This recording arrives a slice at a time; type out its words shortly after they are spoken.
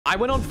I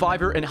went on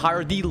Fiverr and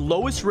hired the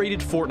lowest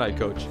rated Fortnite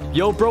coach.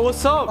 Yo, bro,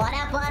 what's up? What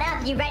up, what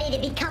up? You ready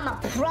to become a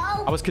pro?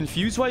 I was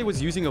confused why he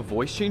was using a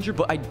voice changer,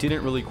 but I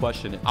didn't really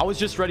question it. I was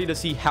just ready to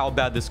see how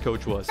bad this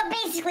coach was. So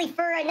basically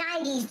for a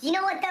 90s, you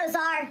know what those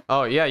are?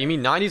 Oh, yeah, you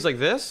mean 90s like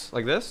this?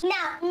 Like this? No,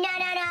 look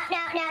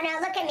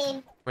at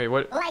me. Wait,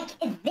 what? Like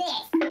this.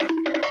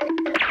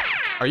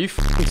 Are you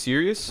f***ing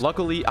serious?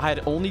 Luckily, I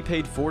had only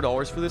paid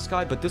 $4 for this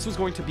guy, but this was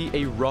going to be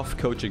a rough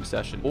coaching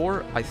session.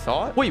 Or I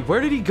thought. Wait,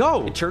 where did he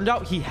go? It turned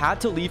out he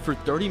had to leave for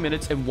 30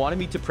 minutes and wanted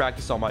me to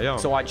practice on my own.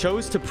 So I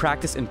chose to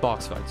practice in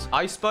box fights.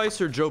 Ice Spice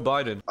or Joe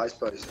Biden? Ice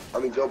Spice. I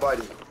mean, Joe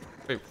Biden.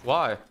 Wait,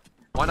 why?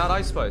 Why not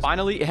Ice Spice?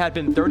 Finally, it had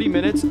been 30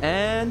 minutes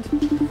and...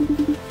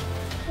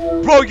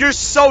 Bro, you're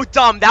so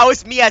dumb. That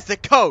was me as the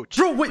coach.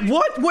 Bro, wait,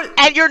 what? What?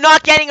 And you're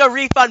not getting a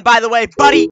refund, by the way, buddy.